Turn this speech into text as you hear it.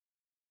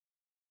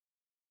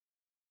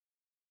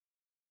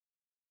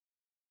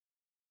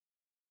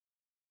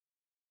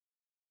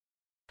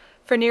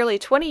For nearly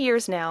 20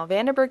 years now,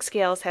 Vande Berg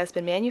Scales has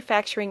been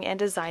manufacturing and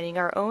designing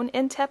our own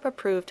NTEP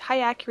Approved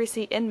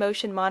high-accuracy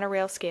in-motion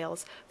monorail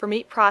scales for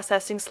meat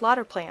processing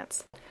slaughter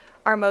plants.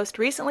 Our most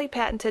recently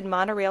patented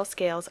Monorail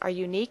scales are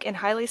unique and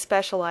highly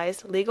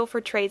specialized,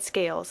 legal-for-trade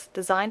scales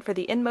designed for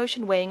the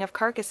in-motion weighing of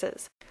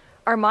carcasses.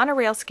 Our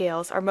Monorail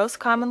scales are most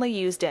commonly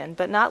used in,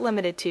 but not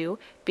limited to,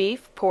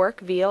 beef, pork,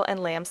 veal, and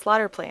lamb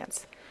slaughter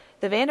plants.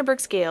 The Vande Berg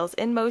Scales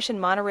in-motion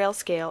monorail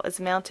scale is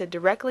mounted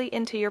directly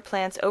into your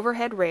plant's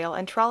overhead rail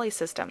and trolley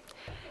system.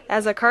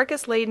 As a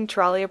carcass-laden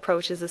trolley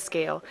approaches the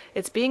scale,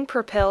 it's being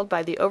propelled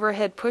by the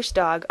overhead push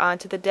dog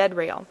onto the dead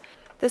rail.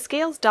 The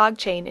scale's dog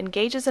chain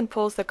engages and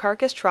pulls the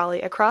carcass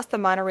trolley across the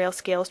monorail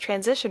scale's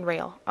transition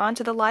rail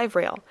onto the live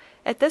rail.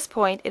 At this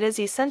point, it is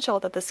essential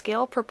that the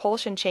scale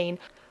propulsion chain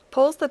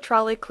pulls the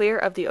trolley clear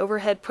of the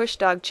overhead push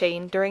dog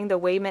chain during the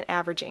weighment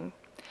averaging.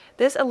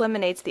 This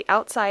eliminates the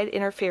outside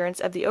interference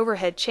of the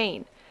overhead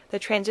chain. The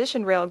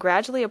transition rail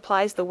gradually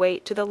applies the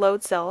weight to the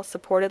load cell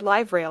supported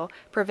live rail,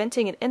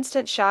 preventing an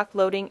instant shock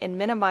loading and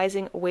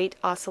minimizing weight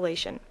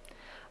oscillation.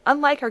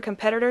 Unlike our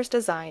competitors'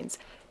 designs,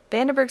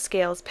 Vande Berg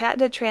Scales'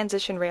 patented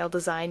transition rail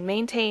design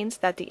maintains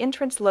that the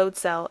entrance load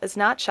cell is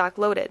not shock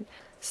loaded.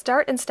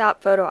 Start and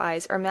stop photo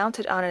eyes are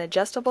mounted on an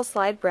adjustable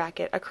slide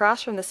bracket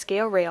across from the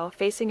scale rail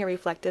facing a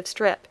reflective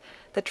strip.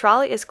 The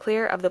trolley is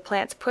clear of the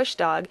plant's push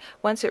dog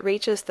once it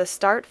reaches the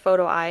start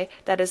photo eye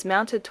that is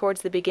mounted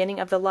towards the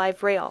beginning of the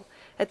live rail.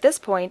 At this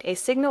point, a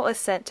signal is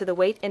sent to the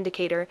weight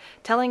indicator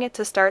telling it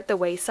to start the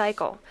weigh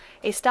cycle.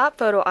 A stop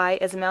photo eye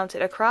is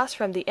mounted across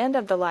from the end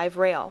of the live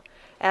rail.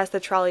 As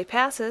the trolley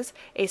passes,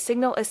 a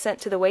signal is sent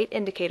to the weight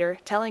indicator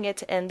telling it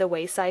to end the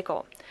weigh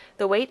cycle.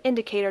 The weight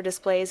indicator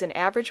displays an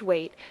average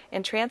weight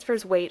and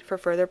transfers weight for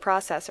further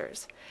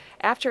processors.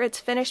 After it's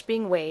finished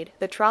being weighed,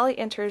 the trolley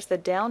enters the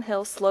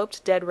downhill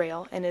sloped dead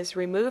rail and is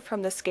removed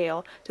from the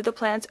scale to the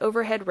plant's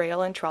overhead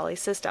rail and trolley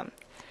system.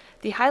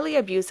 The highly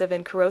abusive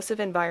and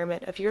corrosive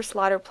environment of your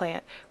slaughter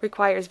plant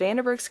requires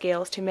Vande Berg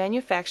Scales to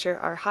manufacture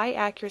our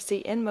high-accuracy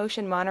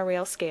in-motion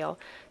monorail scale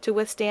to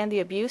withstand the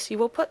abuse you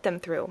will put them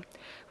through.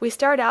 We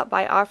start out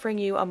by offering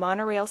you a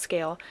monorail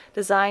scale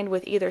designed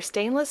with either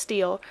stainless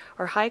steel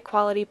or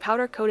high-quality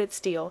powder-coated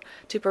steel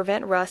to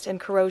prevent rust and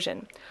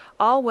corrosion.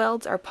 All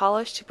welds are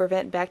polished to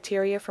prevent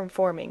bacteria from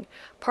forming.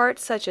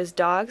 Parts such as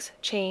dogs,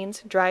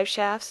 chains, drive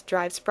shafts,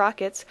 drive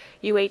sprockets,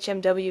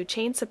 UHMW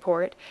chain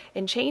support,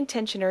 and chain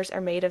tensioners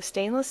are made of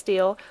stainless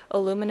steel,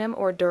 aluminum,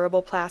 or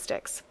durable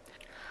plastics.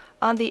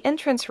 On the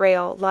entrance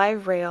rail,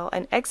 live rail,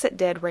 and exit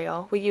dead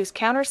rail, we use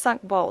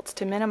countersunk bolts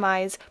to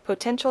minimize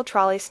potential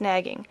trolley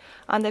snagging.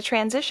 On the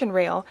transition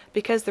rail,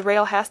 because the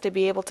rail has to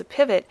be able to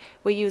pivot,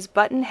 we use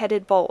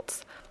button-headed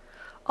bolts.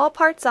 All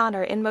parts on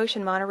our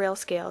in-motion monorail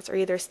scales are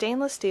either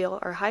stainless steel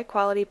or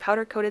high-quality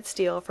powder-coated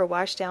steel for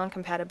washdown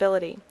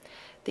compatibility.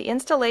 The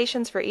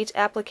installations for each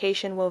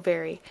application will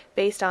vary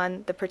based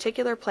on the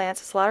particular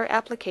plant's slaughter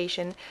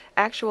application,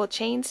 actual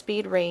chain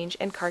speed range,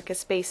 and carcass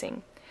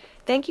spacing.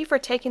 Thank you for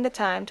taking the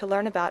time to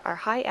learn about our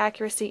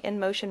high-accuracy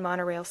in-motion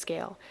monorail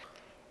scale.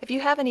 If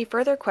you have any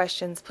further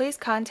questions, please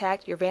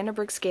contact your Vande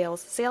Berg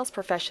Scales sales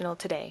professional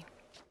today.